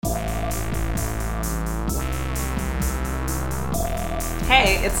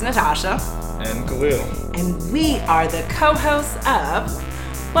Hey, it's Natasha. And Khalil. And we are the co-hosts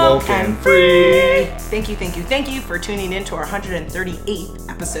of Woke and Free. Thank you for tuning in to our 138th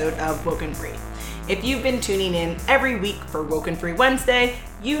episode of Woke and Free. If you've been tuning in every week for Woke and Free Wednesday,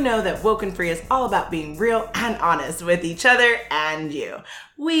 you know that Woke and Free is all about being real and honest with each other and you.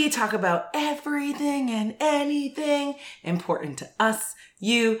 We talk about everything and anything important to us,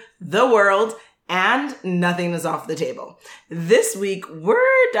 you, the world, and nothing is off the table. This week,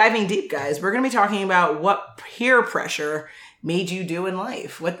 we're diving deep, guys. We're going to be talking about what peer pressure made you do in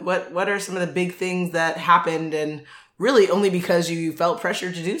life. What are some of the big things that happened, and really only because you felt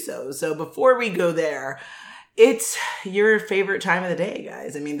pressure to do so. So before we go there, it's your favorite time of the day,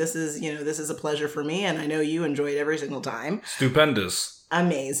 guys. I mean, this is a pleasure for me, and I know you enjoy it every single time. Stupendous.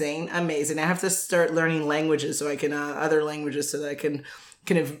 Amazing. I have to start learning languages so I can, other languages so that I can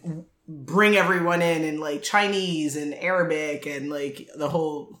kind of bring everyone in like Chinese and Arabic and like the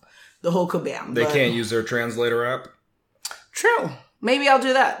whole kabam. They can't use their translator app? True. Maybe I'll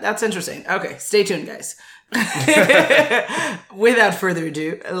do that. That's interesting. Okay, stay tuned, guys. Without further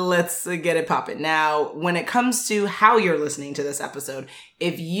ado, let's get it popping. Now, when it comes to how you're listening to this episode,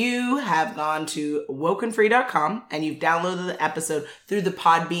 if you have gone to wokenfree.com and you've downloaded the episode through the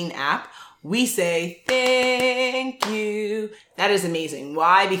Podbean app, we say thank you. That is amazing.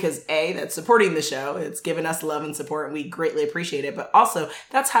 Why? Because A, that's supporting the show. It's given us love and support, and we greatly appreciate it. But also,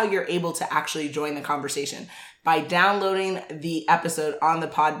 that's how you're able to actually join the conversation. By downloading the episode on the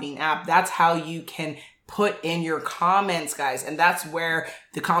Podbean app, that's how you can put in your comments, guys. And that's where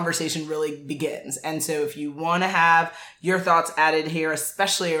the conversation really begins. And so if you want to have your thoughts added here,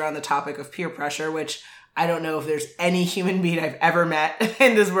 especially around the topic of peer pressure, which I don't know if there's any human being I've ever met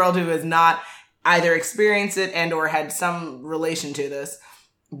in this world who has not either experienced it and or had some relation to this.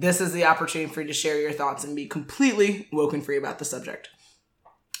 This is the opportunity for you to share your thoughts and be completely woke and free about the subject.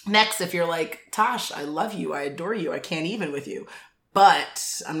 Next, if you're like, Tosh, I love you, I adore you, I can't even with you,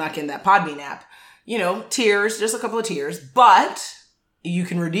 but I'm not getting that Podbean app. Tiers, just a couple of tiers, but you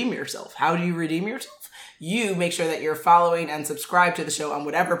can redeem yourself. How do you redeem yourself? You make sure that you're following and subscribe to the show on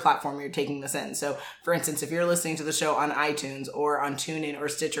whatever platform you're taking this in. So, for instance, if you're listening to the show on iTunes or on TuneIn or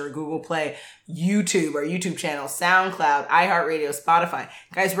Stitcher or Google Play, YouTube, our YouTube channel, SoundCloud, iHeartRadio, Spotify.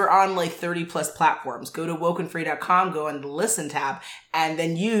 Guys, we're on like 30 plus platforms. Go to wokenfree.com, go on the Listen tab, and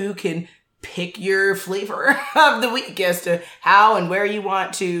then you can pick your flavor of the week as to how and where you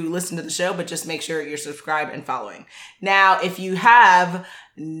want to listen to the show, but just make sure you're subscribed and following. Now, if you have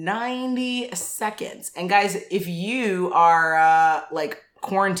 90 seconds, and guys, if you are like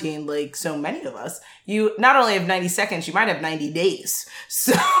quarantined like so many of us, you not only have 90 seconds, you might have 90 days.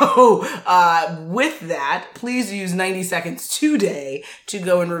 So with that, please use 90 seconds today to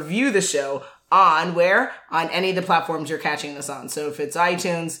go and review the show on any of the platforms you're catching this on. So if it's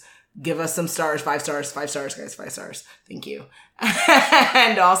iTunes, give us some stars, 5 stars, guys, 5 stars. Thank you.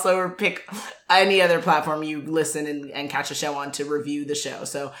 And also pick any other platform you listen and catch a show on to review the show.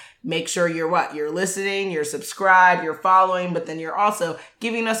 So make sure you're listening, you're subscribed, you're following, but then you're also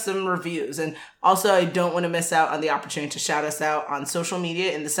giving us some reviews. And also, I don't want to miss out on the opportunity to shout us out on social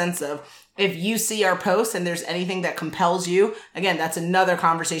media in the sense of, if you see our posts and there's anything that compels you, again, that's another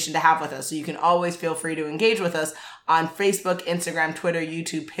conversation to have with us. So you can always feel free to engage with us on Facebook, Instagram, Twitter,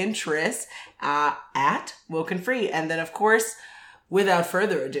 YouTube, Pinterest, at Woke and Free. And then, of course, without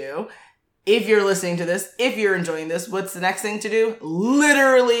further ado, if you're listening to this, if you're enjoying this, what's the next thing to do?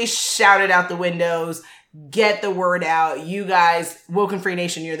 Literally shout it out the windows. Get the word out. You guys, Woke and Free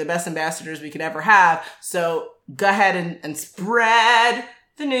Nation, you're the best ambassadors we could ever have. So go ahead and spread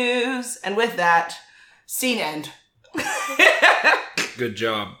the news. And with that, scene end. Good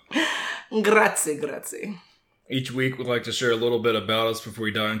job. Grazie. Each week, we'd like to share a little bit about us before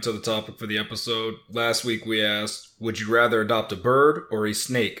we dive into the topic for the episode. Last week, we asked, would you rather adopt a bird or a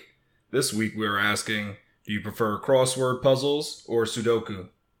snake? This week, we are asking, do you prefer crossword puzzles or Sudoku?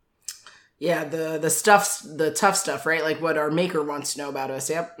 Yeah, the tough stuff, right? Like what our maker wants to know about us.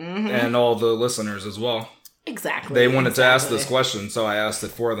 Yep. Mm-hmm. And all the listeners as well. Exactly. They wanted to ask this question, so I asked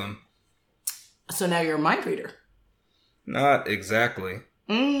it for them. So now you're a mind reader. Not exactly.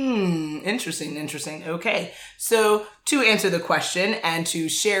 Interesting. Okay. So to answer the question and to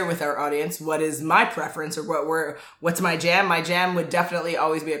share with our audience what is my preference or what's my jam would definitely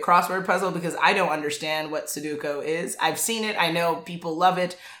always be a crossword puzzle because I don't understand what Sudoku is. I've seen it. I know people love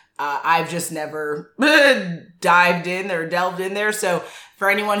it. I've just never dived in or delved in there. So for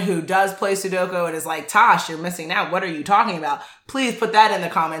anyone who does play Sudoku and is like, Tosh, you're missing out. What are you talking about? Please put that in the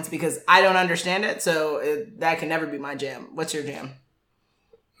comments because I don't understand it. So that can never be my jam. What's your jam?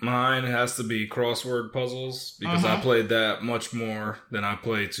 Mine has to be crossword puzzles because I played that much more than I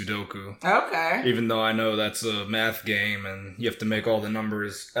played Sudoku. Okay. Even though I know that's a math game and you have to make all the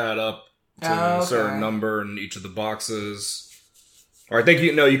numbers add up to a certain number in each of the boxes. Or I think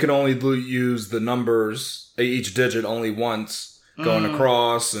you can only use the numbers, each digit only once going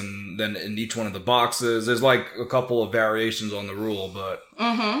across and then in each one of the boxes. There's like a couple of variations on the rule, but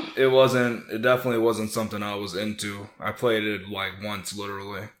it definitely wasn't something I was into. I played it like once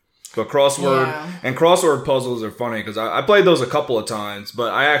literally. But crossword puzzles are funny because I played those a couple of times,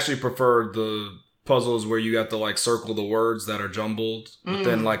 but I actually preferred the puzzles where you have to like circle the words that are jumbled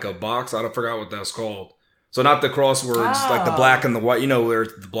within like a box. I forgot what that's called. So not the crosswords, like the black and the white, where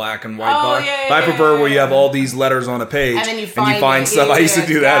it's the black and white box. But I prefer where you have all these letters on a page and then you find stuff. I used to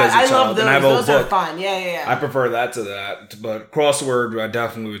do that as a child. Love those. And I have a those book. Are fun. Yeah. I prefer that to that. But crossword, I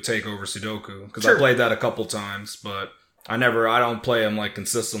definitely would take over Sudoku because I played that a couple times, but I don't play them like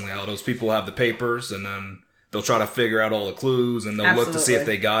consistently. How those people have the papers and then they'll try to figure out all the clues and they'll look to see if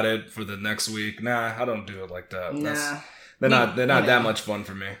they got it for the next week. Nah, I don't do it like that. Nah. They're not that much fun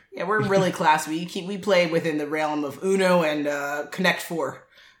for me. Yeah, we're really classy. We play within the realm of Uno and Connect 4.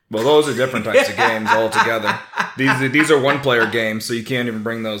 Well, those are different types of games altogether. These are one-player games, so you can't even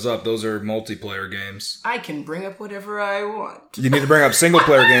bring those up. Those are multiplayer games. I can bring up whatever I want. You need to bring up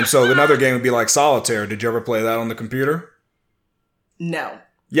single-player games, so another game would be like Solitaire. Did you ever play that on the computer? No.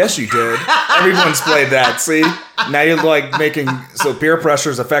 Yes, you did. Everyone's played that, see? Now you're like so peer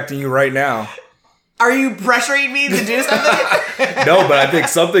pressure is affecting you right now. Are you pressuring me to do something? No, but I think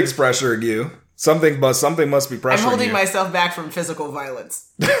something's pressuring you. Something must be pressuring you. I'm holding myself back from physical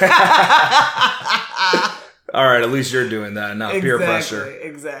violence. All right, at least you're doing that, not peer pressure.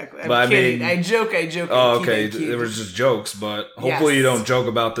 Exactly. I'm kidding. I joke. Oh, okay. It was just jokes, but hopefully you don't joke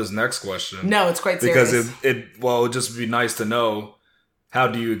about this next question. No, it's quite serious. Because it would just be nice to know. How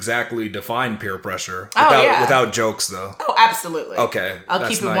do you exactly define peer pressure? Without jokes, though. Oh, absolutely. Okay. I'll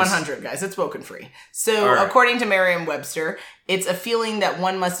keep it 100, guys. It's woken free. So, according to Merriam-Webster, it's a feeling that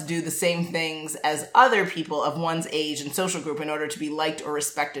one must do the same things as other people of one's age and social group in order to be liked or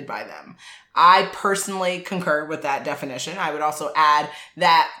respected by them. I personally concur with that definition. I would also add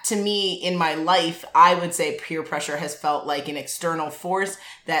that to me in my life, I would say peer pressure has felt like an external force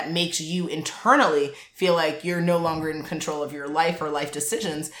that makes you internally feel like you're no longer in control of your life or life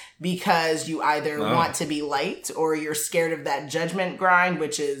decisions because you either want to be liked or you're scared of that judgment grind,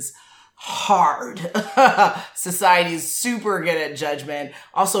 which is hard. Society's super good at judgment.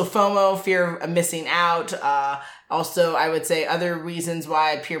 Also FOMO, fear of missing out. Also, I would say other reasons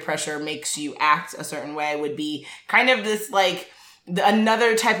why peer pressure makes you act a certain way would be kind of this like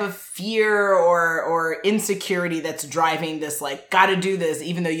another type of fear or insecurity that's driving this like gotta do this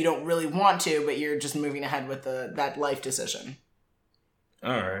even though you don't really want to, but you're just moving ahead with that life decision.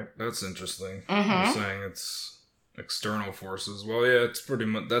 All right, that's interesting. You're saying it's external forces. Well, yeah, it's pretty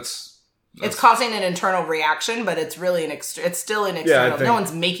much it's causing an internal reaction, but it's really it's still an external. No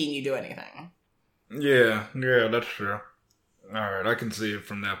one's making you do anything. Yeah, that's true. All right, I can see it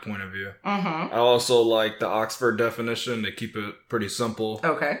from that point of view. I also like the Oxford definition. They keep it pretty simple.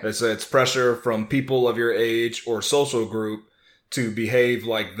 Okay. They say it's pressure from people of your age or social group to behave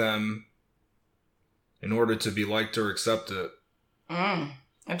like them in order to be liked or accepted.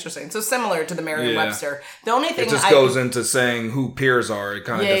 Interesting. So similar to the Merriam-Webster. The only thing it just goes into saying who peers are. It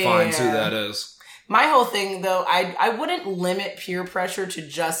kind of defines who that is. My whole thing, though, I wouldn't limit peer pressure to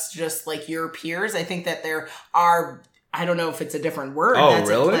just like your peers. I think that there are, I don't know if it's a different word that's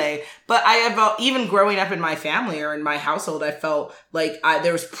at play, but I have, even growing up in my family or in my household, I felt like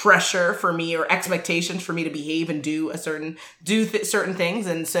there was pressure for me or expectations for me to behave and do certain things.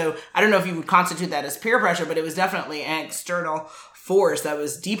 And so I don't know if you would constitute that as peer pressure, but it was definitely an external force that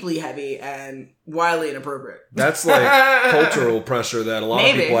was deeply heavy and wildly inappropriate. That's like cultural pressure that a lot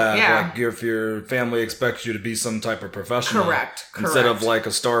of people have. Yeah. Like if your family expects you to be some type of professional. Correct. Instead of like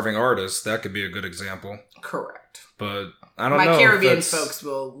a starving artist, that could be a good example. Correct. But I don't know. My Caribbean folks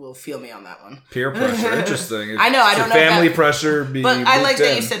will feel me on that one. Peer pressure. Interesting. I know. I don't know. Family pressure being But I like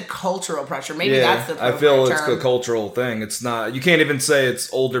that you said cultural pressure. Maybe that's the I feel it's a cultural thing. It's not, you can't even say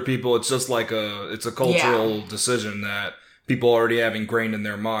it's older people. It's just like it's a cultural decision that people already have ingrained in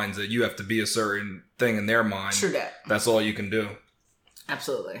their minds that you have to be a certain thing in their mind. True that. That's all you can do.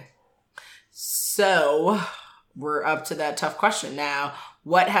 Absolutely. So, we're up to that tough question now.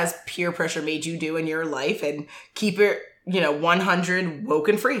 What has peer pressure made you do in your life? And keep it, 100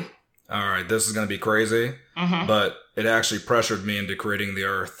 woken free. All right, this is going to be crazy, but it actually pressured me into creating the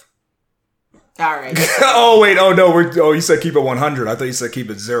earth. All right. You said keep it 100. I thought you said keep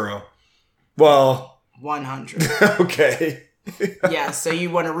it 0. Well... 100. Okay. Yeah, so you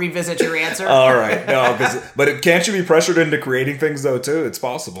want to revisit your answer? All right. No, but can't you be pressured into creating things, though, too? It's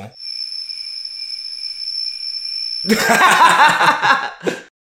possible.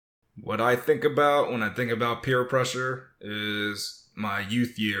 What I think about when I think about peer pressure is my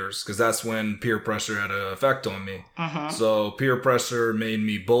youth years, because that's when peer pressure had an effect on me. So peer pressure made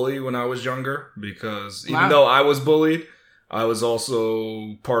me bully when I was younger, because even though I was bullied, I was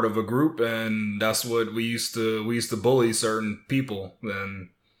also part of a group, and that's what we used to bully certain people. And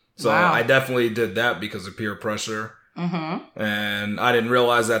so I definitely did that because of peer pressure. And I didn't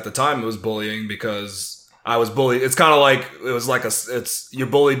realize at the time it was bullying, because I was bullied. It's kind of like, you're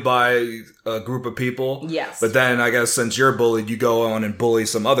bullied by a group of people. Yes. But then I guess since you're bullied, you go on and bully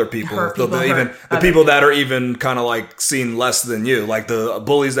some other people. The people that are even kind of like seen less than you. Like the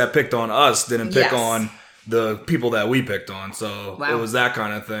bullies that picked on us didn't pick on the people that we picked on. So it was that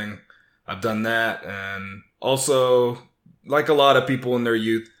kind of thing. I've done that. And also, like a lot of people in their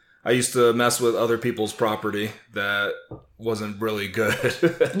youth, I used to mess with other people's property that wasn't really good.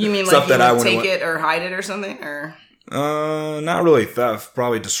 You mean like you would take it or hide it or something? Or not really theft,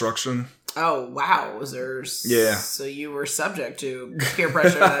 probably destruction. Oh, wow. So you were subject to peer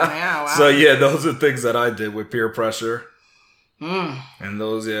pressure then. Yeah, wow. So yeah, those are things that I did with peer pressure. And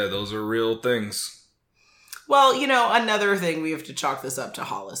those are real things. Well, another thing, we have to chalk this up to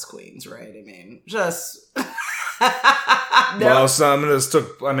Hollis Queens, right? I mean, just... No. Well, some of this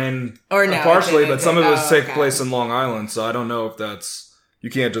partially, but some of it took place in Long Island, so I don't know if you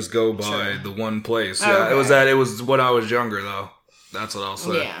can't just go by the one place. Yeah, it was when I was younger, though. That's what I'll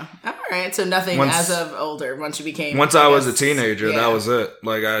say. Yeah. All right. So nothing as of older. Once you became... Once I was a teenager, that was it.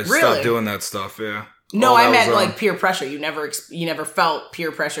 Like, I stopped doing that stuff, yeah. No, I meant like peer pressure. You never felt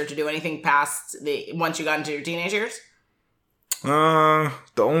peer pressure to do anything past once you got into your teenage years?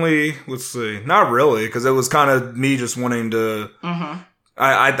 Let's see, not really, because it was kind of me just wanting to,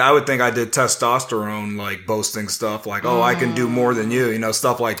 I would think I did testosterone, like boasting stuff, like, I can do more than you,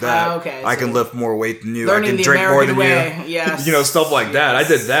 stuff like that. Okay. I can lift more weight than you. I can drink more than you. Yes. Stuff like that. I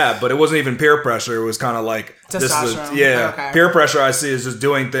did that, but it wasn't even peer pressure. It was kind of like, testosterone. Peer pressure I see is just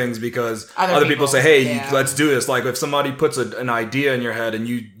doing things because other people say, hey, let's do this. Like if somebody puts an idea in your head and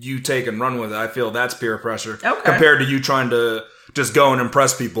you take and run with it, I feel that's peer pressure. Okay. Compared to you trying to just go and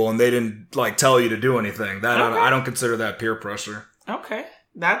impress people and they didn't like tell you to do anything. I don't consider that peer pressure. Okay.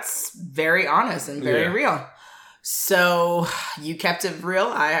 That's very honest and very real. So you kept it real.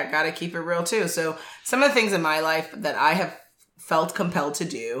 I got to keep it real too. So some of the things in my life that I have felt compelled to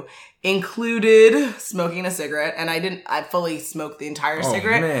do included smoking a cigarette. And I fully smoked the entire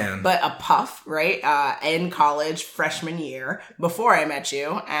cigarette, man. But a puff, right? In college, freshman year, before I met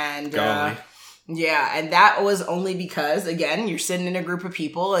you. And, yeah, and that was only because, again, you're sitting in a group of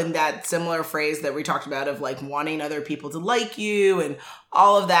people, and that similar phrase that we talked about of like wanting other people to like you and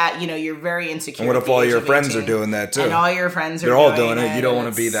all of that, you're very insecure. And what if all your friends are doing that too? And all your friends They're all doing it. You don't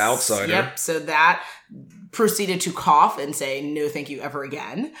want to be the outsider. Yep. So that proceeded to cough and say, no, thank you ever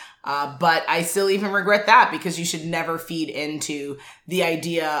again. But I still even regret that, because you should never feed into the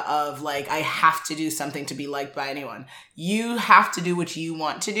idea of like, I have to do something to be liked by anyone. You have to do what you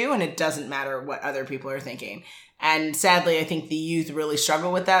want to do, and it doesn't matter what other people are thinking. And sadly, I think the youth really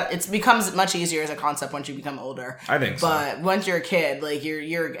struggle with that. It becomes much easier as a concept once you become older. I think so. But once you're a kid, like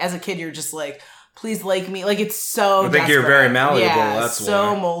you're as a kid, you're just like, please like me. Like it's so I think you're very malleable. Yeah, that's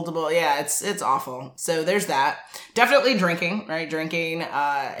so why. Moldable. Yeah, it's awful. So there's that. Definitely drinking, right? Drinking.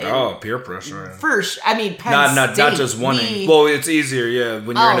 Peer pressure. First, I mean, not just wanting. Well, it's easier, yeah,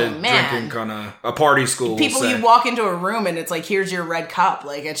 when you're in a drinking kind of a party school. People, you walk into a room and it's like, here's your red cup.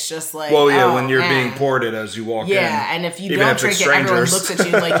 Like it's just like, when you're being poured it as you walk in. Yeah, and if you don't drink it, everyone looks at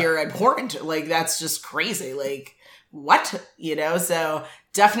you like you're abhorrent. Like that's just crazy. Like what? So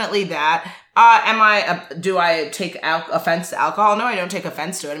definitely that. Do I take offense to alcohol? No, I don't take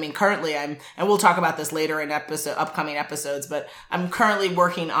offense to it. I mean, currently and we'll talk about this later in upcoming episodes, but I'm currently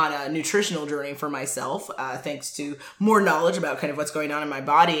working on a nutritional journey for myself, thanks to more knowledge about kind of what's going on in my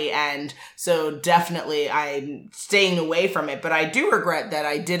body. And so definitely I'm staying away from it, but I do regret that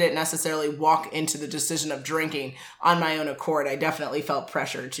I didn't necessarily walk into the decision of drinking on my own accord. I definitely felt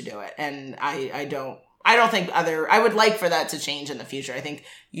pressure to do it. And I don't think I would like for that to change in the future. I think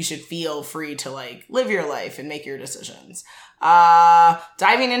you should feel free to like live your life and make your decisions.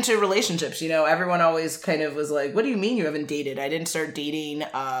 Diving into relationships, everyone always kind of was like, what do you mean you haven't dated? I didn't start dating,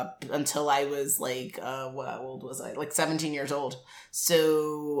 until I was like, what old was I? Like 17 years old.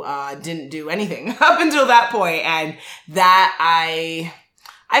 So, didn't do anything up until that point. And that I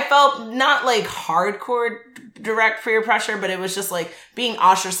felt not like hardcore direct peer pressure, but it was just like being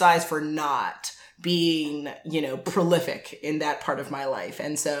ostracized for not being, prolific in that part of my life.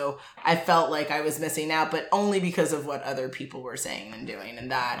 And so I felt like I was missing out, but only because of what other people were saying and doing.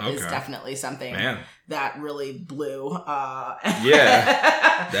 And that is definitely something that really blew. That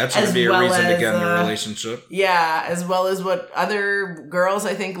should be a reason to get in a relationship. Yeah, as well as what other girls,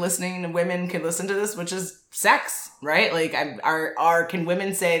 I think, listening to women can listen to this, which is sex, right? Like, can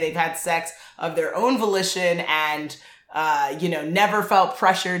women say they've had sex of their own volition and never felt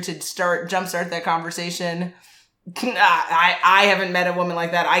pressure to jumpstart that conversation? I haven't met a woman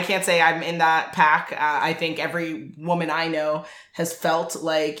like that. I can't say I'm in that pack. I think every woman I know has felt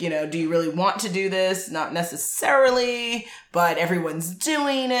like, do you really want to do this? Not necessarily, but everyone's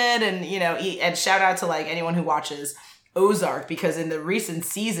doing it. And, and shout out to like anyone who watches Ozark, because in the recent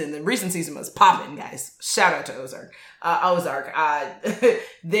season was popping, guys. Shout out to Ozark.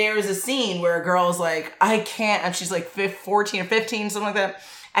 There's a scene where a girl's like, I can't, and she's like 14 or 15, something like that.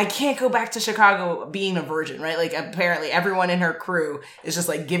 I can't go back to Chicago being a virgin, right? Like, apparently everyone in her crew is just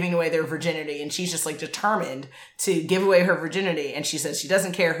like giving away their virginity, and she's just like determined to give away her virginity. And she says she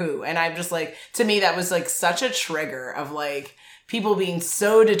doesn't care who. And I'm just like, to me, that was like such a trigger of like people being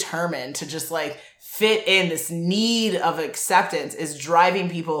so determined to just like fit in. This need of acceptance is driving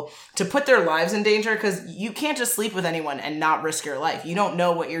people to put their lives in danger, because you can't just sleep with anyone and not risk your life. You don't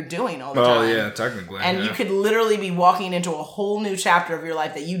know what you're doing all the time. Oh, yeah, technically. And you could literally be walking into a whole new chapter of your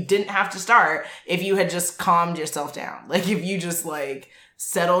life that you didn't have to start if you had just calmed yourself down. Like, if you just like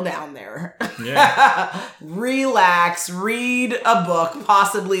settle down there, relax, read a book,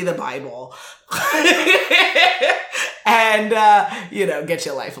 possibly the Bible, and, get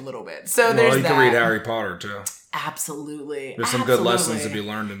your life a little bit. So there's that. You can read Harry Potter too. Absolutely. There's some good lessons to be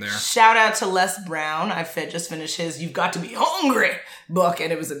learned in there. Shout out to Les Brown. I just finished his You've Got to Be Hungry book,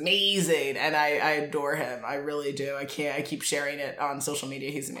 and it was amazing. And I adore him. I really do. I keep sharing it on social media.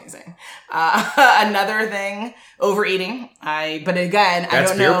 He's amazing. Another thing, overeating. But again, I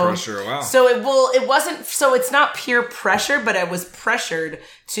don't know. That's peer pressure. Wow. So it wasn't, so it's not peer pressure, but I was pressured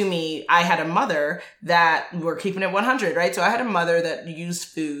to me. I had a mother that, we're keeping it 100, right? So I had a mother that used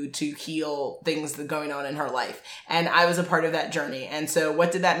food to heal things that going on in her life. And I was a part of that journey. And so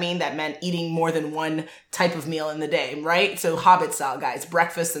what did that mean? That meant eating more than one type of meal in the day, right? So Hobbit style, guys,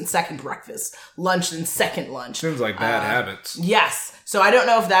 breakfast and second breakfast, lunch and second lunch. Seems like bad habits. Yes. So I don't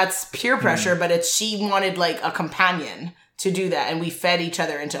know if that's peer pressure, but she wanted like a companion to do that. And we fed each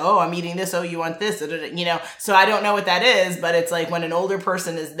other into, oh, I'm eating this. Oh, you want this? So I don't know what that is, but it's like when an older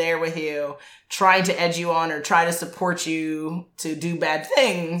person is there with you, trying to edge you on or try to support you to do bad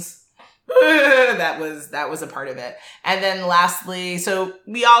things. That was a part of it. And then lastly, so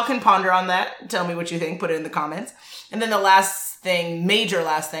we all can ponder on that. Tell me what you think. Put it in the comments. And then the major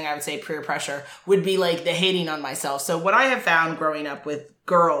last thing I would say, peer pressure, would be like the hating on myself. So what I have found growing up with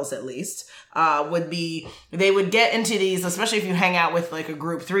girls, at least, would be they would get into these, especially if you hang out with like a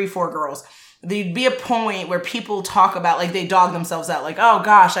group, 3-4 girls. There'd be a point where people talk about, like, they dog themselves out, like, oh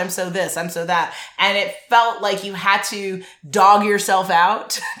gosh, I'm so this, I'm so that. And it felt like you had to dog yourself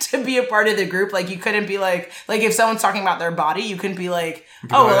out to be a part of the group. Like, you couldn't be like if someone's talking about their body, you couldn't be like,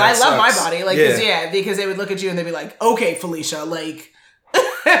 oh, well, I love my body. Like, because they would look at you and they'd be like, okay, Felicia, like,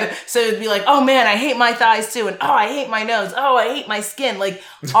 so it'd be like, oh man, I hate my thighs too. And oh, I hate my nose. Oh, I hate my skin. Like,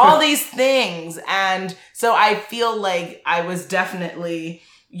 all these things. And so I feel like I was definitely,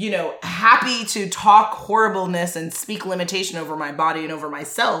 happy to talk horribleness and speak limitation over my body and over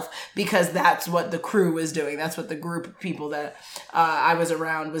myself, because that's what the crew was doing. That's what the group of people that I was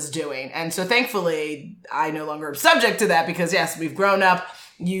around was doing. And so thankfully, I no longer am subject to that, because yes, we've grown up.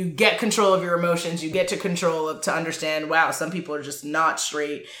 You get control of your emotions. You get to to understand, wow, some people are just not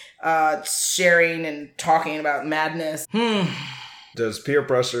straight, sharing and talking about madness. Does peer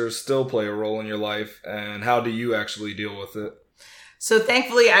pressure still play a role in your life, and how do you actually deal with it? So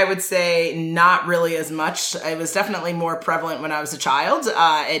thankfully, I would say not really as much. It was definitely more prevalent when I was a child.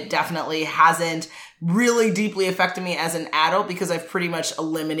 It definitely hasn't really deeply affected me as an adult, because I've pretty much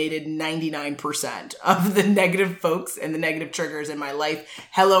eliminated 99% of the negative folks and the negative triggers in my life.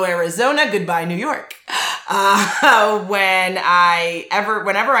 Hello, Arizona. Goodbye, New York.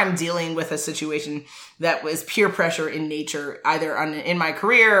 Whenever I'm dealing with a situation that was peer pressure in nature, either in my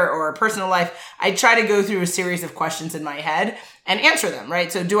career or personal life, I try to go through a series of questions in my head and answer them,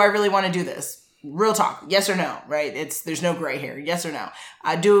 right? So do I really want to do this? Real talk, yes or no, right? There's no gray here, yes or no.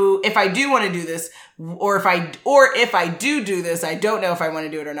 If I do want to do this, or if I do this, I don't know if I want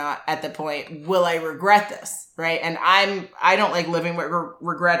to do it or not. At the point, will I regret this, right? And I don't like living with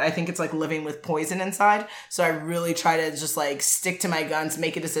regret. I think it's like living with poison inside. So I really try to just like stick to my guns,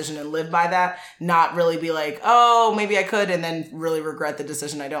 make a decision and live by that. Not really be like, oh, maybe I could, and then really regret the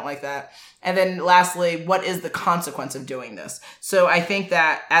decision. I don't like that. And then lastly, what is the consequence of doing this? So I think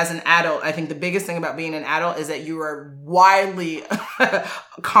that as an adult, I think the biggest thing about being an adult is that you are widely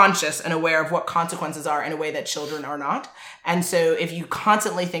conscious and aware of what consequences are in a way that children are not. And so if you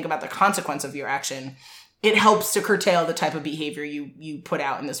constantly think about the consequence of your action, it helps to curtail the type of behavior you put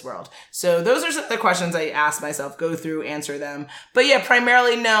out in this world. So those are some of the questions I ask myself, go through, answer them. But yeah,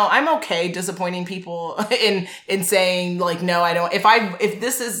 primarily, no, I'm okay disappointing people in saying like, no, I don't. If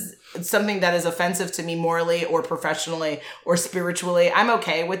this is something that is offensive to me morally or professionally or spiritually, I'm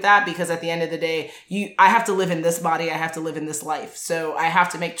okay with that, because at the end of the day, I have to live in this body. I have to live in this life. So I have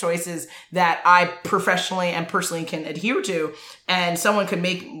to make choices that I professionally and personally can adhere to. And someone could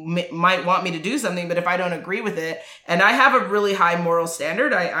might want me to do something, but if I don't agree with it, and I have a really high moral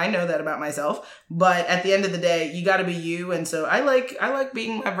standard, I know that about myself, but at the end of the day, you got to be you. And so I like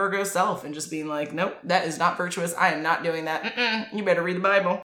being my Virgo self and just being like, nope, that is not virtuous. I am not doing that. You better read the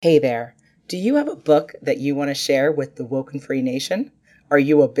Bible. Hey there. Do you have a book that you want to share with the Woken Free Nation? Are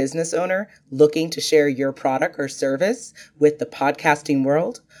you a business owner looking to share your product or service with the podcasting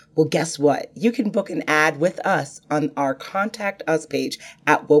world? Well, guess what? You can book an ad with us on our Contact Us page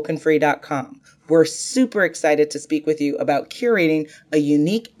at wokenfree.com. We're super excited to speak with you about curating a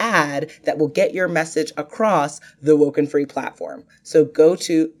unique ad that will get your message across the Woken Free platform. So go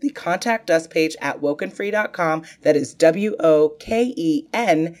to the Contact Us page at wokenfree.com. That is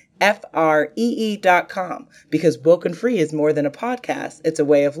WOKENFREE.com, because Woken Free is more than a podcast. It's a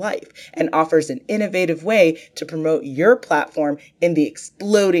way of life and offers an innovative way to promote your platform in the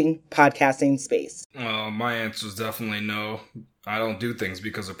exploding podcasting space. My answer is definitely no. I don't do things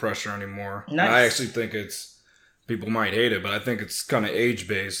because of pressure anymore. Nice. I actually think people might hate it, but I think it's kind of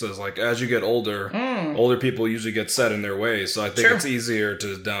age-based. As you get older, older people usually get set in their ways. So I think it's easier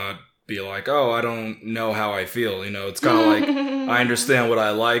to not be like, oh, I don't know how I feel. It's kind of like, I understand what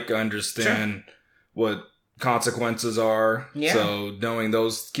I like. I understand what consequences are. Yeah. So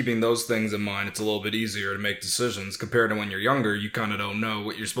keeping those things in mind, it's a little bit easier to make decisions compared to when you're younger. You kind of don't know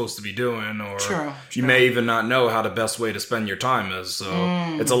what you're supposed to be doing, or you may even not know how the best way to spend your time is. So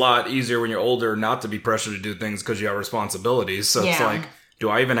it's a lot easier when you're older not to be pressured to do things because you have responsibilities. So it's like, do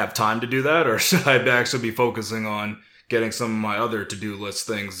I even have time to do that? Or should I actually be focusing on getting some of my other to-do list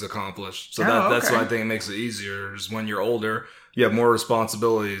things accomplished? So that's what I think makes it easier, is when you're older, you have more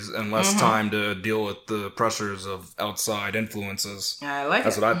responsibilities and less time to deal with the pressures of outside influences. I like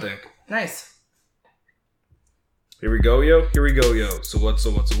That's what I think. Nice. Here we go, yo. So what's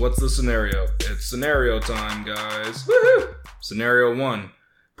the scenario? It's scenario time, guys. Woohoo! Scenario 1.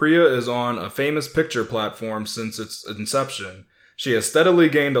 Priya is on a famous picture platform since its inception. She has steadily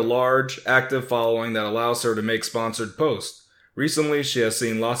gained a large, active following that allows her to make sponsored posts. Recently, she has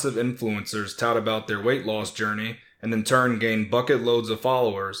seen lots of influencers tout about their weight loss journey, and in turn gain bucket loads of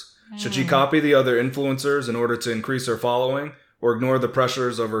followers. Should she copy the other influencers in order to increase her following, or ignore the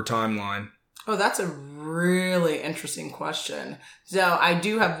pressures of her timeline? Oh, that's a really interesting question. So I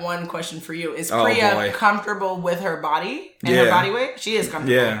do have one question for you. Is Priya comfortable with her body and her body weight? She is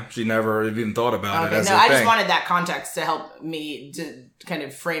comfortable. Yeah, she never even thought about it as a I thing. just wanted that context to help me to kind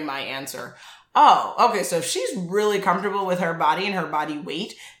of frame my answer. Oh, okay. So if she's really comfortable with her body and her body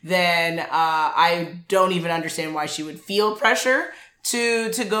weight, then I don't even understand why she would feel pressure to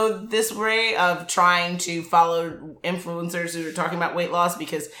go this way of trying to follow influencers who are talking about weight loss,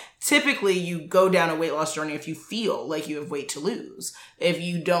 because typically you go down a weight loss journey if you feel like you have weight to lose. If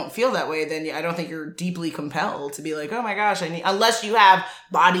you don't feel that way, then I don't think you're deeply compelled to be like, oh my gosh, unless you have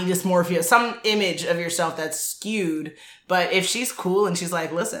body dysmorphia, some image of yourself that's skewed. But if she's cool and she's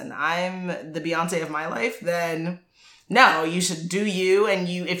like, listen, I'm the Beyonce of my life, then no, you should do you. And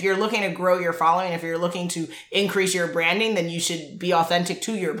if you're looking to grow your following, if you're looking to increase your branding, then you should be authentic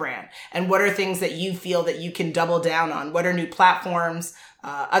to your brand. And what are things that you feel that you can double down on? What are new platforms,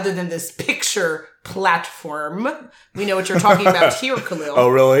 other than this picture platform? We know what you're talking about here, Khalil. Oh,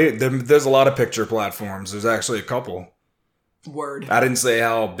 really? There's a lot of picture platforms. There's actually a couple. Word. I didn't say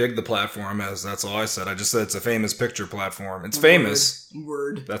how big the platform is. That's all I said. I just said it's a famous picture platform. It's famous.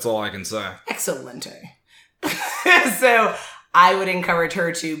 Word. That's all I can say. Excellente. So I would encourage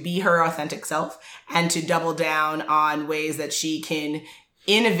her to be her authentic self and to double down on ways that she can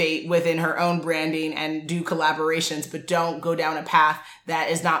innovate within her own branding and do collaborations, but don't go down a path that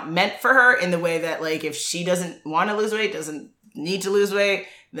is not meant for her, in the way that, like, if she doesn't want to lose weight, doesn't need to lose weight,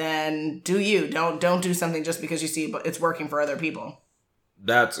 then do you. Don't do something just because you see it's working for other people.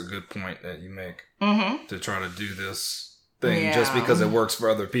 That's a good point that you make. Mm-hmm. To try to do this thing just because it works for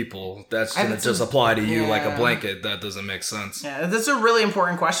other people. That's going to just apply to you like a blanket. That doesn't make sense. Yeah, this is a really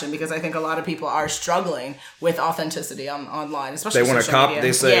important question because I think a lot of people are struggling with authenticity online, especially they want to copy. Media.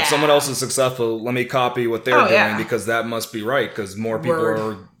 They say if someone else is successful, let me copy what they're doing because that must be right because more people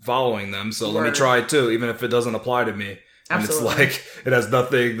are following them. So let me try it too, even if it doesn't apply to me. And it's like it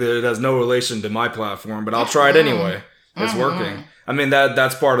has no relation to my platform, but I'll try it anyway. It's working. I mean,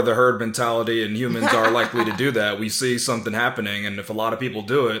 that's part of the herd mentality, and humans are likely to do that. We see something happening, and if a lot of people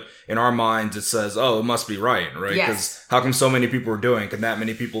do it, in our minds it says, oh, it must be right? Because how come so many people are doing? Can that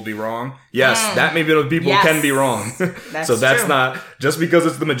many people be wrong? Yes, that many people can be wrong. So that's not, just because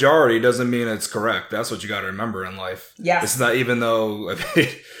it's the majority doesn't mean it's correct. That's what you got to remember in life. Yes. It's not, even though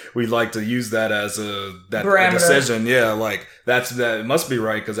we like to use that as a decision. Yeah, like that it must be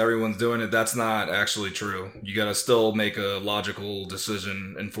right because everyone's doing it. That's not actually true. You got to still make a logical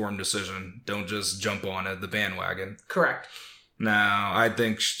decision, informed decision. Don't just jump on the bandwagon. Correct. Now, I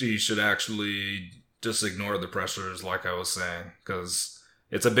think she should actually just ignore the pressures, like I was saying, because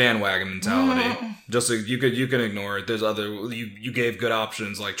it's a bandwagon mentality. Just you can ignore it. There's you gave good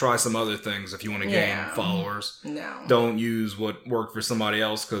options, like try some other things if you want to gain followers. No. Don't use what worked for somebody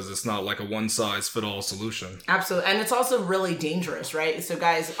else because it's not like a one-size-fit-all solution. Absolutely. And it's also really dangerous, right? So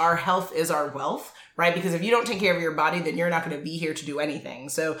guys, our health is our wealth. Right? Because if you don't take care of your body, then you're not going to be here to do anything.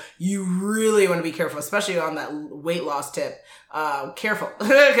 So you really want to be careful, especially on that weight loss tip. Careful.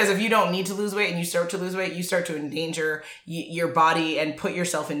 Because if you don't need to lose weight and you start to lose weight, you start to endanger your body and put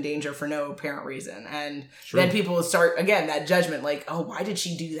yourself in danger for no apparent reason. And then people will start, again, that judgment, like, oh, why did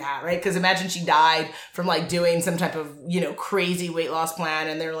she do that? Right? Because imagine she died from like doing some type of, crazy weight loss plan.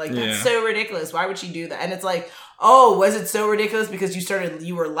 And they're like, that's so ridiculous. Why would she do that? And it's like, oh, was it so ridiculous because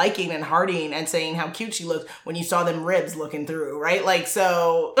you were liking and hearting and saying how cute she looked when you saw them ribs looking through, right? Like,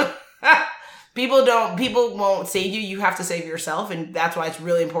 so people won't save you. You have to save yourself. And that's why it's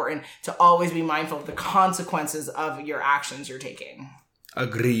really important to always be mindful of the consequences of your actions you're taking.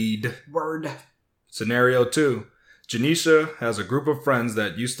 Agreed. Word. Scenario 2. Janisha has a group of friends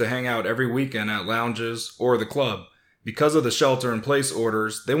that used to hang out every weekend at lounges or the club. Because of the shelter-in-place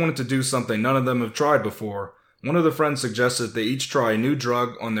orders, they wanted to do something none of them have tried before. One of the friends suggested they each try a new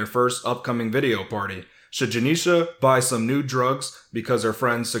drug on their first upcoming video party. Should Janisha buy some new drugs because her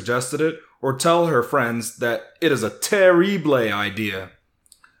friends suggested it, or tell her friends that it is a terrible idea?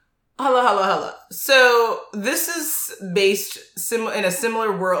 Hello. So this is based in a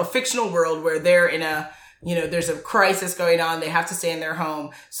similar world, a fictional world where they're in there's a crisis going on. They have to stay in their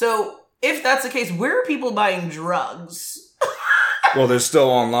home. So if that's the case, where are people buying drugs? Well, there's still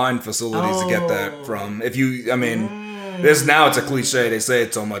online facilities to get that from. Now it's a cliche. They say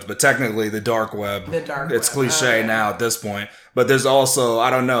it so much, but technically the dark web. It's cliche now at this point. But there's also, I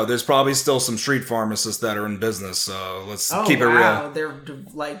don't know, there's probably still some street pharmacists that are in business. So let's keep it real. They're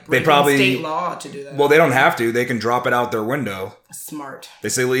like breaking state law to do that. Well, they don't have to. They can drop it out their window. Smart. They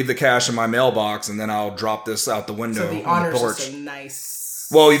say leave the cash in my mailbox, and then I'll drop this out the window so the on honor the porch. System, nice.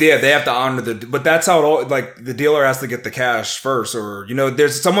 Well, yeah, they have to honor but that's how it all, like, the dealer has to get the cash first, or,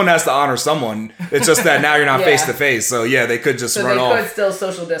 someone has to honor someone. It's just that now you're not face to face, so yeah, they could just run off. So they could still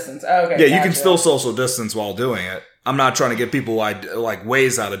social distance. Oh, okay. Yeah, you can still social distance while doing it. I'm not trying to give people like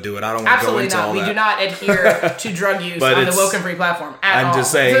ways how to do it. I don't want to go into all that. We do not adhere to drug use on the Woken Free platform at all. I'm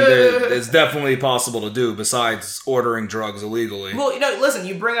just saying it's definitely possible to do besides ordering drugs illegally. Well, listen,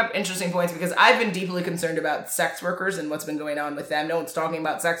 you bring up interesting points because I've been deeply concerned about sex workers and what's been going on with them. No one's talking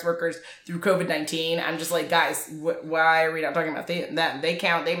about sex workers through COVID-19. I'm just like, guys, why are we not talking about them? They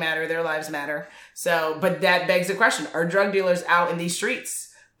count, they matter, their lives matter. So, but that begs the question, are drug dealers out in these streets?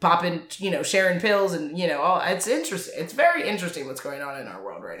 Popping, sharing pills and, it's interesting. It's very interesting what's going on in our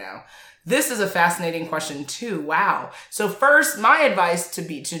world right now. This is a fascinating question too. Wow. So first, my advice to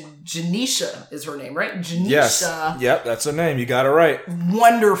Janisha is her name, right? Janisha. Yes. Yep, that's her name. You got it right.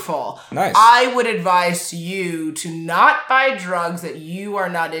 Wonderful. Nice. I would advise you to not buy drugs that you are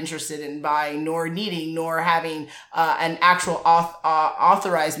not interested in buying, nor needing, nor having an actual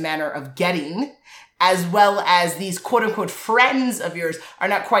authorized manner of getting. As well as these quote-unquote friends of yours are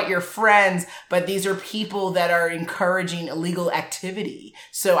not quite your friends, but these are people that are encouraging illegal activity.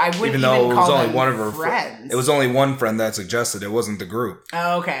 So I wouldn't even call them friends. It was only one friend that suggested it. Wasn't the group.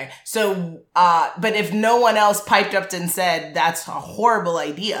 Oh, okay. So, but if no one else piped up and said that's a horrible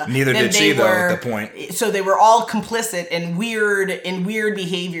idea, neither did she though. At the point, so they were all complicit in weird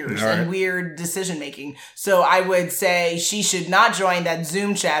behaviors and weird decision making. So I would say she should not join that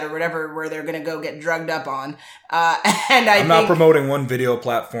Zoom chat or whatever where they're going to go get drugged up on. And I'm not promoting one video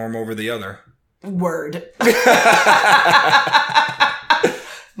platform over the other. Word.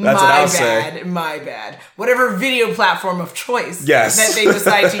 That's what I'll say. My bad. Whatever video platform of choice Yes. that they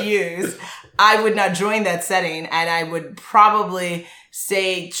decide to use, I would not join that setting, and I would probably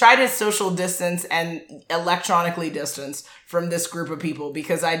try to social distance and electronically distance from this group of people,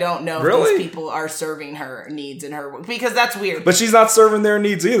 because I don't know if these people are serving her needs in her, because that's weird. But she's not serving their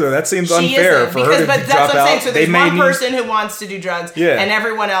needs either. That seems unfair for her to but that's drop what I'm saying. out. So there's one person who wants to do drugs, and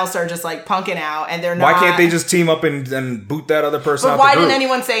everyone else are just like punking out, and they're not. Why can't they just team up and boot that other person out the But why group? didn't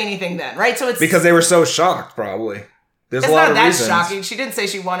anyone say anything then, right? So it's because they were so shocked, probably. There's it's a lot not of that reasons. shocking. She didn't say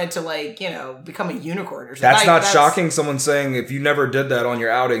she wanted to, become a unicorn or something. That's not shocking. Someone saying if you never did that on your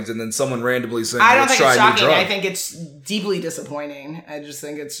outings, and then someone randomly saying, I don't let's think it's try a new shocking. drug. I think it's deeply disappointing. I just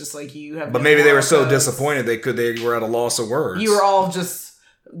think it's just like you have. But maybe they were so disappointed they were at a loss of words. You were all just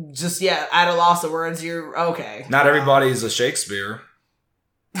at a loss of words. You're okay. Not everybody's a Shakespeare.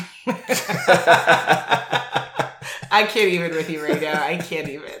 I can't even with you right now. I can't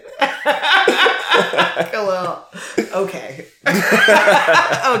even. Hello. Okay.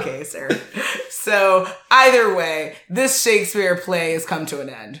 Okay, sir. So either way, this Shakespeare play has come to an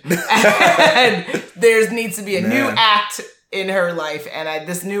end, and there needs to be a new act in her life, and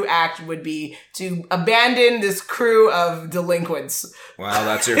this new act would be to abandon this crew of delinquents. Wow,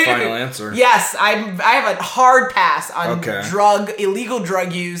 that's your final answer. Yes, I have a hard pass on illegal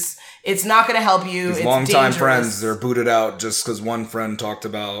drug use. It's not going to help you. These it's longtime dangerous. friends, they're booted out just because one friend talked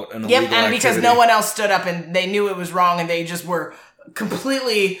about an illegal and activity. because no one else stood up and they knew it was wrong, and they just were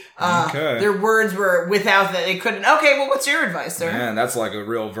completely, their words were without that. They couldn't. Okay, well, what's your advice, sir? Man, that's like a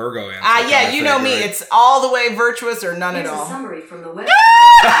real Virgo answer. Yeah, you know me. Right? It's all the way virtuous or none at all. A summary from the website.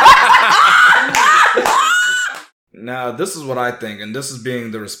 Now, this is what I think, and this is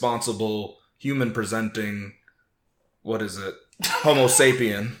being the responsible human presenting, what is it? Homo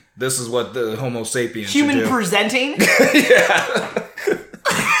sapien. This is what the Homo sapien human should do. Presenting? Yeah.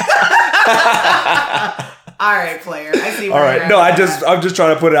 All right, player. I see. All right. No, I'm just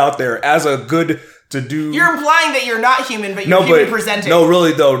trying to put it out there as a good to do. You're implying that you're not human, but you're human presenting. No,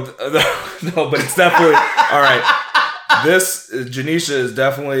 really though. No, but it's definitely all right. This Janisha is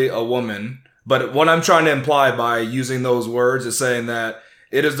definitely a woman, but what I'm trying to imply by using those words is saying that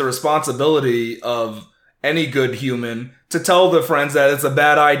it is the responsibility of any good human to tell the friends that it's a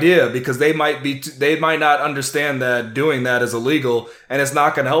bad idea, because they might not understand that doing that is illegal and it's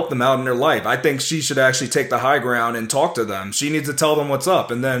not going to help them out in their life. I think she should actually take the high ground and talk to them. She needs to tell them what's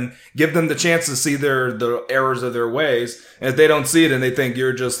up and then give them the chance to see the errors of their ways. And if they don't see it and they think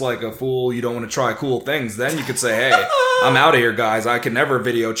you're just like a fool, you don't want to try cool things, then you could say, hey, I'm out of here, guys. I can never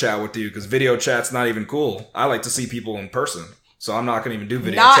video chat with you because video chat's not even cool. I like to see people in person. So I'm not going to even do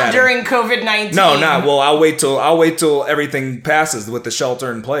video chatting. Not during COVID-19. No, not. Well, I'll wait till everything passes with the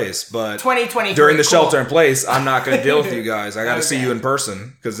shelter in place. But 2020 during the shelter in place, I'm not going to deal with you guys. I got to see you in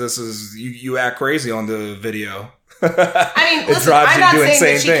person because this is you act crazy on the video. I mean, listen, I'm not saying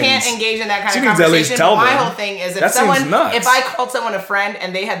that she can't engage in that kind of conversation, but my whole thing is if I called someone a friend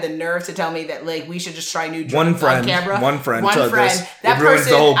and they had the nerve to tell me that like we should just try new drugs on camera. One friend, that person,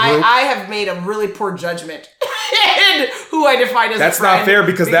 I have made a really poor judgment in who I define as a friend. That's not fair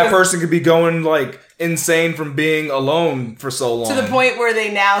because that person could be going like insane from being alone for so long. To the point where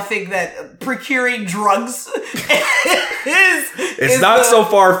they now think that procuring drugs is not so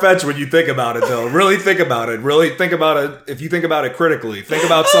far-fetched when you think about it, though. Really think about it. Really think about it. If you think about it critically, think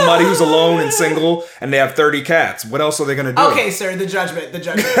about somebody who's alone and single and they have 30 cats. What else are they going to do? Okay, sir, the judgment.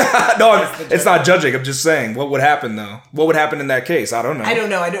 No, it's not judging. I'm just saying, what would happen, though? What would happen in that case? I don't know. I don't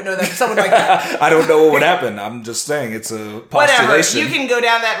know that someone like that. I don't know what would happen. I'm just saying it's a postulation. Whatever. You can go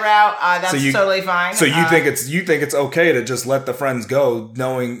down that route. That's totally fine. So you think it's okay to just let the friends go,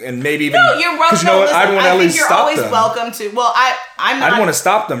 knowing and maybe even you're welcome. Because you know what, I'd want to at least stop them. You're always welcome to. Well, I'm not. I'd want to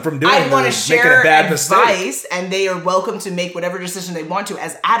stop them from doing. I want to share a bad advice, mistake. and they are welcome to make whatever decision they want to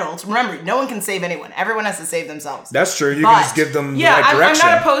as adults. Remember, no one can save anyone. Everyone has to save themselves. That's true. You can just give them the right direction.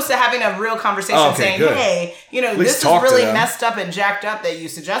 I'm not opposed to having a real conversation saying, good. hey, this is really messed up and jacked up that you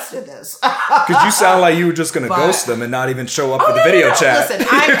suggested this. Because you sound like you were just going to ghost them and not even show up for the video chat. Listen,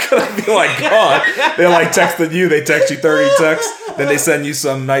 you're going to be like, God. They're like texting you. They text you 30 texts. Then they send you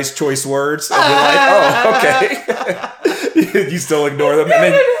some nice choice words. And you're like, oh, okay. You still ignore them. And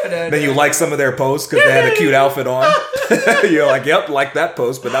then Then you like some of their posts because they had a cute outfit on. You're like, yep, like that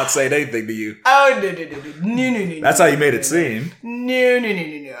post, but not saying anything to you. Oh, no. That's how you made it seem.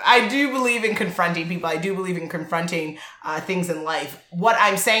 No. I do believe in confronting people. I do believe in confronting things in life. What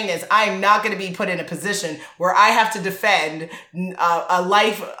I'm saying is I'm not going to be put in a position where I have to defend a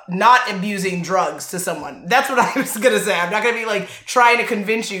life not abusing drugs to someone. That's what I was going to say. I'm not going to be like trying to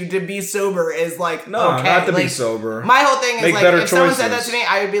convince you to be sober is like, no, okay. not to like, be sober. My whole thing is Make like, better if someone said choices. that to me,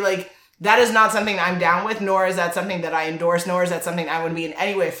 I would be like, that is not something I'm down with, nor is that something that I endorse, nor is that something I would be in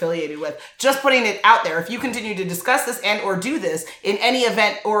any way affiliated with. Just putting it out there. If you continue to discuss this and or do this in any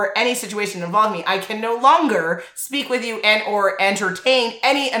event or any situation involving me, I can no longer speak with you and or entertain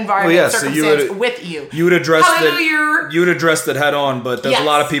any environment, circumstance with you. You would address Hallelujah. it. You would address it head on, but there's Yes. a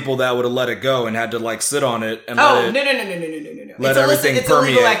lot of people that would have let it go and had to like sit on it and Oh, let it. no. Let It's everything it's a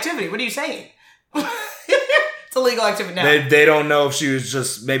legal permeate. activity. What are you saying? It's a legal activity now. They don't know if she was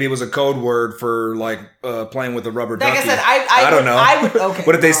just maybe it was a code word for like playing with a rubber Like ducky. I said, I don't know. I would. Okay.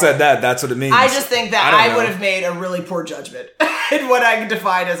 What if they well, said that? That's what it means. I just think that I I don't would know. have made a really poor judgment in what I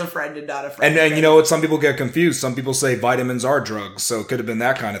define as a friend and not a friend. And you know what? Some people get confused. Some people say vitamins are drugs, so it could have been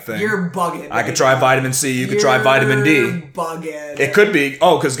that kind of thing. You're bugging. I could try vitamin C. You could try vitamin D. You're bugging. It could be.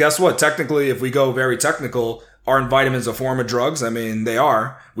 Oh, because guess what? Technically, if we go very technical, aren't vitamins a form of drugs? I mean, they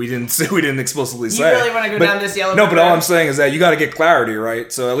are. We didn't explicitly say. You really want to go down this yellow? No, but all road? I'm saying is that you got to get clarity,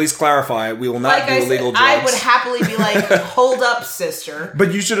 right? So at least clarify it. We will not Like do I illegal said, drugs. I would happily be like, hold up, sister.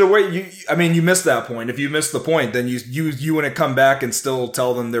 But you should have waited. I mean, you missed that point. If you missed the point, then you wouldn't come back and still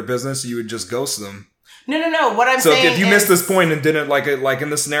tell them their business. You would just ghost them. No. What I'm So saying if you is, missed this point and didn't like in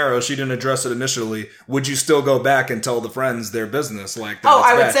the scenario, she didn't address it initially. Would you still go back and tell the friends their business? Like, that oh, it's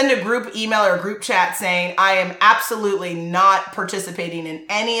I would bad? send a group email or a group chat saying I am absolutely not participating in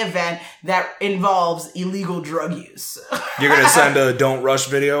any event that involves illegal drug use. You're gonna send a "Don't Rush"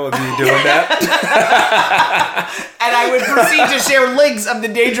 video of you doing that. And I would proceed to share links of the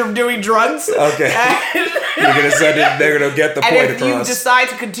danger of doing drugs. Okay. And, You're gonna send it. They're gonna get the and point if you across. decide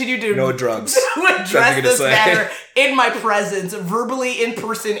to continue to No drugs. address That's what you're this gonna say. matter in my presence, verbally, in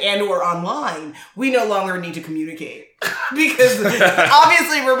person, and or online, we no longer need to communicate. Because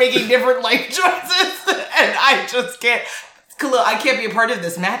obviously we're making different life choices, and I just can't. Khalil, I can't be a part of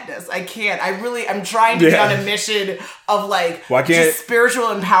this madness. I can't. I'm trying to be on a mission of like Why can't- just spiritual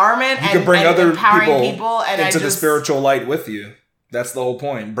empowerment You can bring and other empowering people and into I the just, spiritual light with you. That's the whole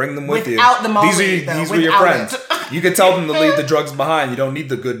point. Bring them with Without you. the Molly, These though, were your without friends. it. You can tell them to leave the drugs behind. You don't need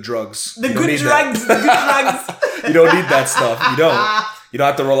the good drugs. The You don't good need drugs. that. The good drugs. You don't need that stuff. You don't. You don't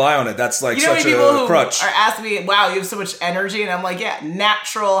have to rely on it. That's like You know, such many people a who crutch. are asking me, "Wow, you have so much energy," and I'm like, "Yeah,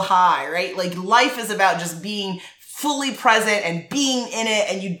 natural high, right? Like life is about just being fully present and being in it,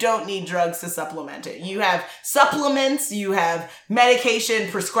 and you don't need drugs to supplement it. You have supplements, you have medication,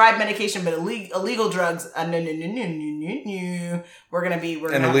 prescribed medication, but illegal drugs. No. We're gonna And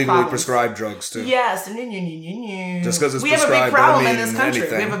have illegally problems. prescribed drugs too. Yes, no. Just because it's we have a prescribed big problem don't in this mean country.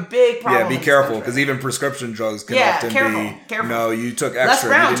 anything. We have a big problem. Yeah, be in this careful country. because even prescription drugs can Yeah, often careful. be. No, you took Les extra.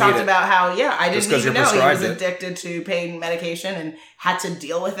 Brown you didn't talked need it. about how, I Just didn't 'cause even you're know he was prescribed it. addicted to pain medication and had to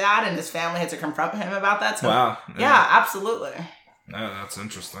deal with that, and his family had to confront him about that. So, Wow. yeah, absolutely. No, that's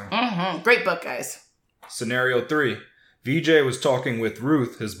interesting. Great book, guys. Scenario 3. VJ was talking with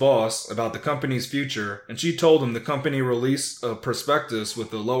Ruth, his boss, about the company's future, and she told him the company released a prospectus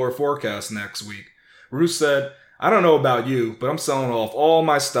with a lower forecast next week. Ruth said, "I don't know about you, but I'm selling off all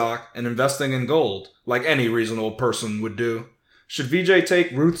my stock and investing in gold, like any reasonable person would do." Should VJ take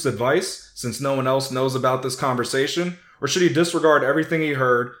Ruth's advice, since no one else knows about this conversation, or should he disregard everything he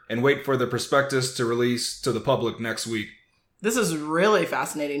heard and wait for the prospectus to release to the public next week? This is really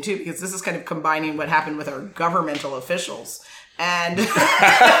fascinating, too, because this is kind of combining what happened with our governmental officials. And,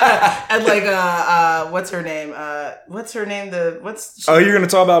 and like, what's her name? Oh, you're going to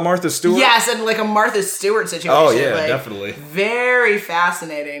talk about Martha Stewart? Yes, and like a Martha Stewart situation. Oh, yeah, like, definitely. Very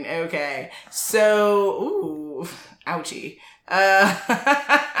fascinating. Okay. So, ooh, ouchie.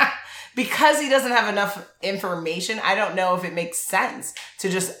 Because he doesn't have enough information, I don't know if it makes sense to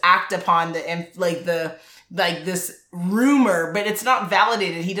just act upon this rumor, but it's not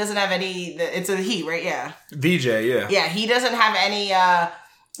validated. He doesn't have any, it's a he, right? Yeah. VJ, yeah. Yeah, he doesn't have any,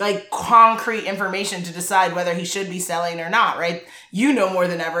 concrete information to decide whether he should be selling or not, right? you know more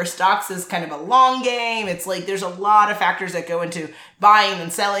than ever, stocks is kind of a long game. It's like there's a lot of factors that go into buying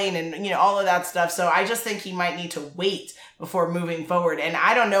and selling and, you know, all of that stuff. So I just think he might need to wait before moving forward. And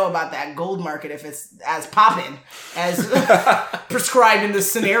I don't know about that gold market if it's as poppin' as prescribed in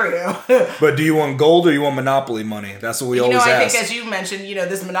this scenario. But do you want gold or you want monopoly money? That's what we always I ask. think as you mentioned, you know,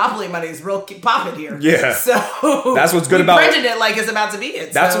 this monopoly money is real poppin' here. Yeah. So that's what's good about it. Printed it like it's about to be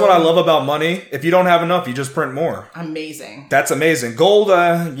it. That's what I love about money. If you don't have enough, you just print more. Amazing. That's amazing. Gold,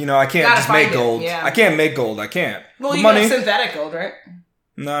 you know, I can't just make gold. Yeah. I can't make gold. I can't. Well, but you money, got synthetic gold, right?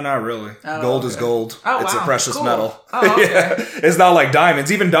 No, not really. Oh, gold is gold. Oh, it's wow. a precious Cool. metal. Oh, okay. Yeah. It's not like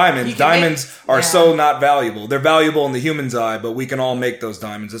diamonds. Even diamonds. Diamonds are so not valuable. They're valuable in the human's eye, but we can all make those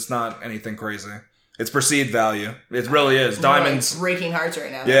diamonds. It's not anything crazy. It's perceived value. It really is. Diamonds. Like breaking hearts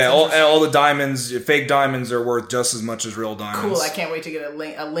right now. Yeah, all the diamonds, fake diamonds are worth just as much as real diamonds. Cool. I can't wait to get a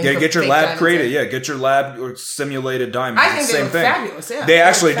link. Get your lab created. Yeah, get your lab or simulated diamonds. I think they look fabulous. Yeah, they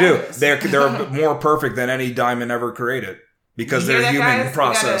actually do. They're more perfect than any diamond ever created because they're human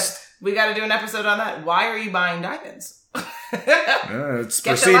processed. We got to do an episode on that. Why are you buying diamonds?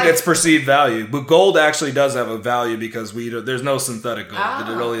 It's perceived value, but gold actually does have a value because there's no synthetic gold.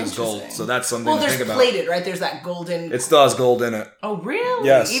 It really is gold, so that's something to think about. There's plated, right? There's that golden. It still has gold in it. Oh, really?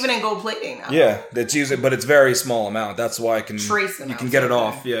 Yes. Even in gold plating. Oh. Yeah, that's used, but it's very small amount. That's why I can trace them. You can get it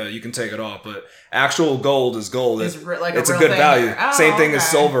off. Yeah, you can take it off, but actual gold is gold. It's a good value. Oh, Same thing as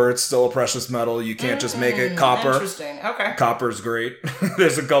silver. It's still a precious metal. You can't just make it. Copper. Interesting. Okay. Copper's great.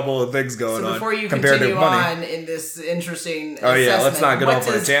 There's a couple of things going on. So before you compared continue to money. on in this interesting let's not get off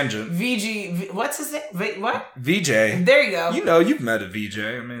on a tangent. What's his name? What? VJ. There you go. You know, you've met a VJ.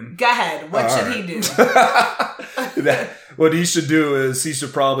 I mean, go ahead. What should he do? What he should do is he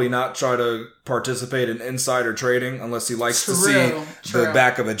should probably not try to participate in insider trading unless he likes to see the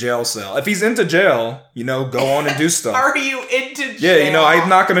back of a jail cell. If he's into jail, you know, go on and do stuff. Are you into jail? Yeah, you know, I'm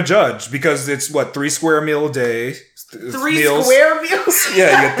not going to judge because it's 3 square meal a day. 3 square meals?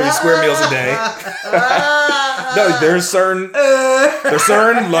 Yeah, you get 3 square meals a day. No, there's certain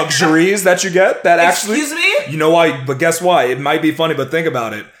luxuries that you get that actually. Excuse me? You know why? But guess why? It might be funny, but think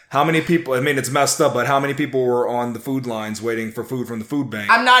about it. How many people, I mean, it's messed up, but how many people were on the food lines waiting for food from the food bank?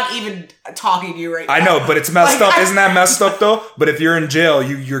 I'm not even talking to you right now. I know, but it's messed up. Isn't that messed up though? But if you're in jail,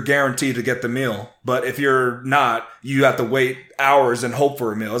 you're guaranteed to get the meal. But if you're not, you have to wait hours and hope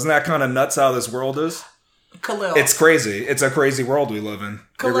for a meal. Isn't that kind of nuts how this world is? Khalil. It's crazy. It's a crazy world we live in.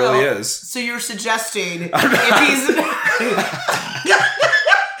 Khalil, it really is. So you're suggesting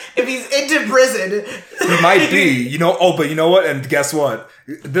if he's into prison, he might be. You know. But you know what? And guess what?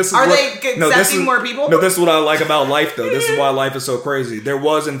 This is they accepting more people? No, this is what I like about life, though. This is why life is so crazy. There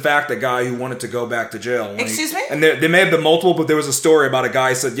was, in fact, a guy who wanted to go back to jail. Excuse me? And there may have been multiple, but there was a story about a guy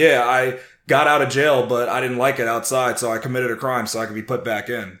who said, "Yeah, I got out of jail, but I didn't like it outside, so I committed a crime so I could be put back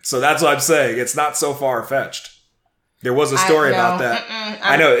in." So that's what I'm saying. It's not so far-fetched. There was a story about that.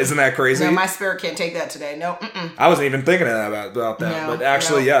 I know, isn't that crazy? No, my spirit can't take that today. No, I wasn't even thinking about that, but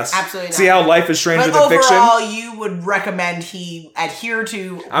actually, yes. Absolutely not. See how life is stranger but than fiction? Overall, you would recommend he adhere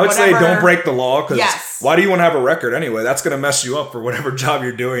to I would say don't break the law, because why do you want to have a record anyway? That's going to mess you up for whatever job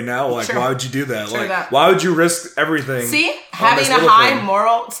you're doing now. Like, why would you do that? Why would you risk everything? See, having a high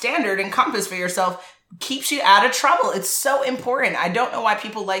moral standard and compass for yourself keeps you out of trouble. It's so important. I don't know why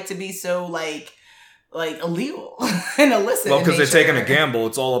people like to be so like illegal and illicit. Well, because they're taking a gamble.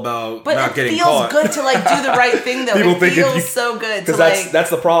 It's all about not getting caught. But it feels good to do the right thing, though. People it feels so good. Because that's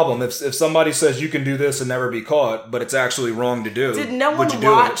the problem. If somebody says you can do this and never be caught, but it's actually wrong to do, did no one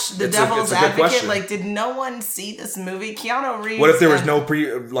watch The Devil's Advocate? Did no one see this movie? Keanu Reeves. What if there was no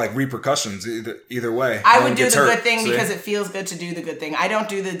repercussions either way? I would do the good thing because it feels good to do the good thing. I don't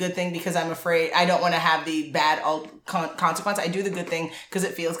do the good thing because I'm afraid. I don't want to have the bad consequence. I do the good thing because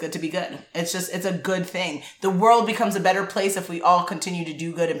it feels good to be good. It's a good thing. The world becomes a better place if we all continue to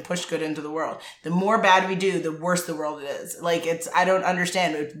do good and push good into the world. The more bad we do, the worse the world is. I don't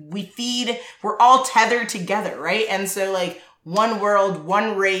understand. We're all tethered together, right? And so one world,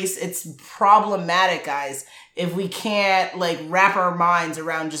 one race, it's problematic, guys, if we can't wrap our minds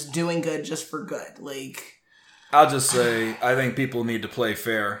around just doing good just for good. I'll just say, I think people need to play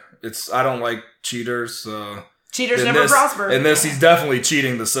fair. I don't like cheaters, cheaters never prosper. In this, he's definitely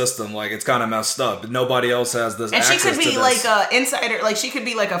cheating the system. It's kind of messed up. Nobody else has this. And she could be an insider. She could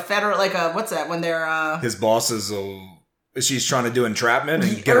be a federal. What's that when they're his bosses. she's trying to do entrapment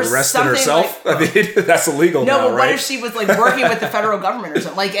and get Or arrested something herself. like- I mean, that's illegal No, now, but what right? if she was like working with the federal government or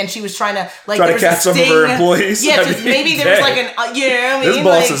something? Like, and she was trying to like Try to there was a catch some of her employees? Yeah, I just mean, maybe there was like dang. an you know what I mean? This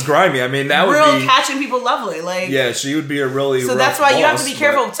boss like, is grimy. I mean, that would real be... catching people lovely. Like Yeah, she would be a really so rough that's why you have to boss, be but-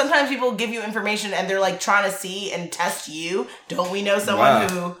 careful. Sometimes people give you information and they're like trying to see and test you. Don't we know someone Wow.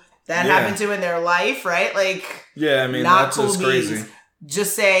 who that Yeah. happened to in their life? Right? Like Yeah, I mean, not that's cool just crazy. beans.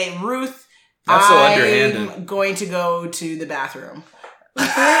 Just say, Ruth, That's so I'm underhanded. going to go to the bathroom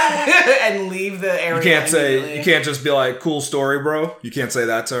and leave the area. You can't say... immediately. You can't just be like, cool story, bro. You can't say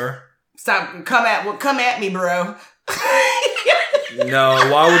that to her. Stop! Come at me, bro. No,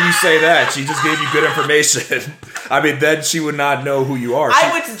 why would you say that? She just gave you good information. I mean, then she would not know who you are.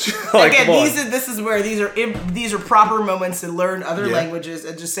 I would Like, again. come on. This is where these are proper moments to learn other Yeah. languages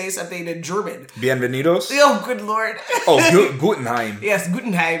and just say something in German. Bienvenidos? Oh, good lord! Oh, Gutenheim. Yes,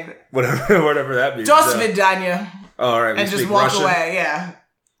 guten Tag. Whatever that means. Dos Yeah. vidania. Oh, all right, we And just speak walk Russian. away. Yeah.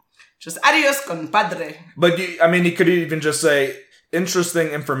 Just adios, compadre. But he could even just say interesting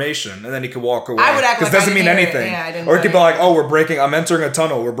information, and then he could walk away. I would act like it doesn't I mean didn't hear it. anything. Yeah, I didn't or it know could be anything. like, I'm entering a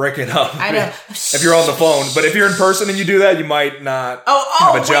tunnel. We're breaking up. I know. If you're on the phone, but if you're in person and you do that, you might not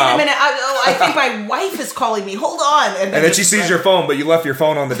have a wait job. a minute. I think my wife is calling me. Hold on. And then she sees your phone, but you left your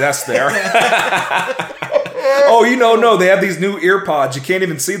phone on the desk there. No, they have these new ear pods. You can't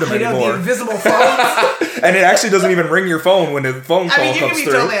even see them I know, anymore. the invisible phones. And it actually doesn't even ring your phone when the phone call I mean, you comes can be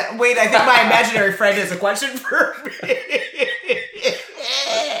through. totally. Wait, I think my imaginary friend has a question for me.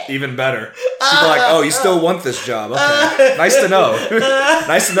 Even better. She'd be like, oh, you still want this job. Okay. Nice to know.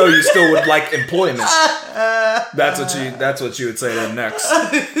 Nice to know you still would like employment. That's what you would say to them next.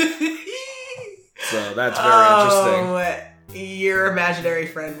 So that's very interesting. Your imaginary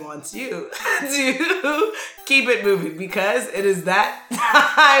friend wants you to keep it moving because it is that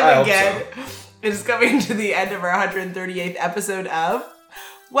time again. It is coming to the end of our 138th episode of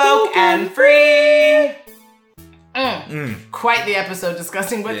Woke and Free. Quite the episode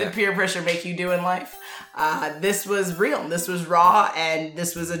discussing what did peer pressure make you do in life. This was real, this was raw, and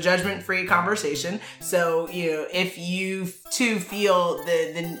this was a judgment-free conversation. So, if you too feel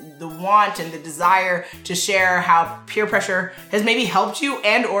the want and the desire to share how peer pressure has maybe helped you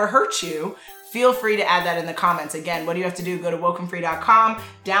and or hurt you, feel free to add that in the comments. Again, what do you have to do? Go to wokenfree.com,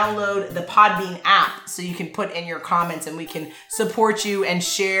 download the Podbean app so you can put in your comments and we can support you and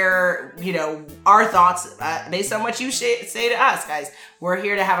share, our thoughts based on what you say to us, guys. We're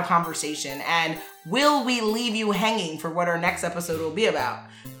here to have a conversation. And will we leave you hanging for what our next episode will be about?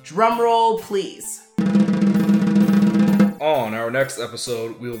 Drum roll, please. On our next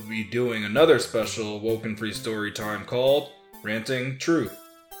episode, we'll be doing another special Woken Free story time called Ranting Truth.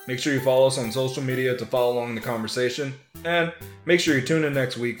 Make sure you follow us on social media to follow along the conversation, and make sure you tune in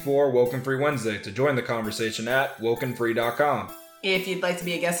next week for Woken Free Wednesday to join the conversation at wokenfree.com. If you'd like to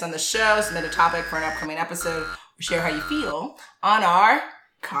be a guest on the show, submit a topic for an upcoming episode, or share how you feel on our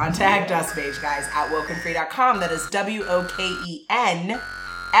Contact Us page, guys, at wokenfree.com. That is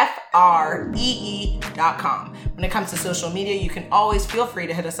WOKENFREE.com. When it comes to social media, you can always feel free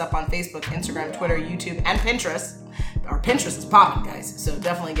to hit us up on Facebook, Instagram, Twitter, YouTube, and Pinterest. Our Pinterest is popping, guys, so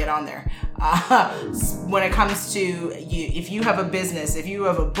definitely get on there. When it comes to if you have a business, if you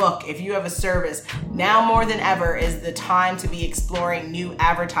have a book, if you have a service, now more than ever is the time to be exploring new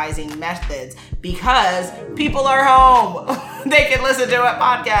advertising methods because people are home. They can listen to a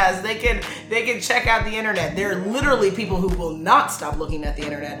podcast. They can check out the internet. There are literally people who will not stop looking at the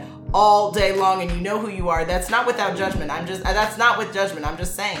internet all day long, and you know who you are. That's not without judgment. That's not with judgment. I'm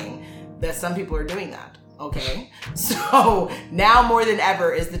just saying that some people are doing that. Okay, so now more than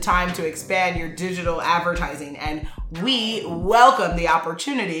ever is the time to expand your digital advertising, and we welcome the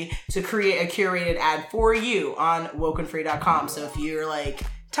opportunity to create a curated ad for you on wokenfree.com. So if you're like,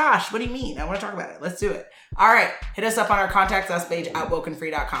 Tosh, what do you mean? I want to talk about it. Let's do it. All right, hit us up on our Contact Us page at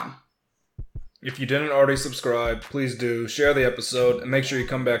wokenfree.com. If you didn't already subscribe, please do share the episode and make sure you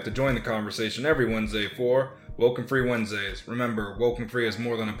come back to join the conversation every Wednesday for Woken Free Wednesdays. Remember, Woken Free is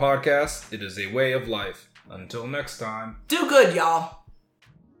more than a podcast, it is a way of life. Until next time. Do good, y'all.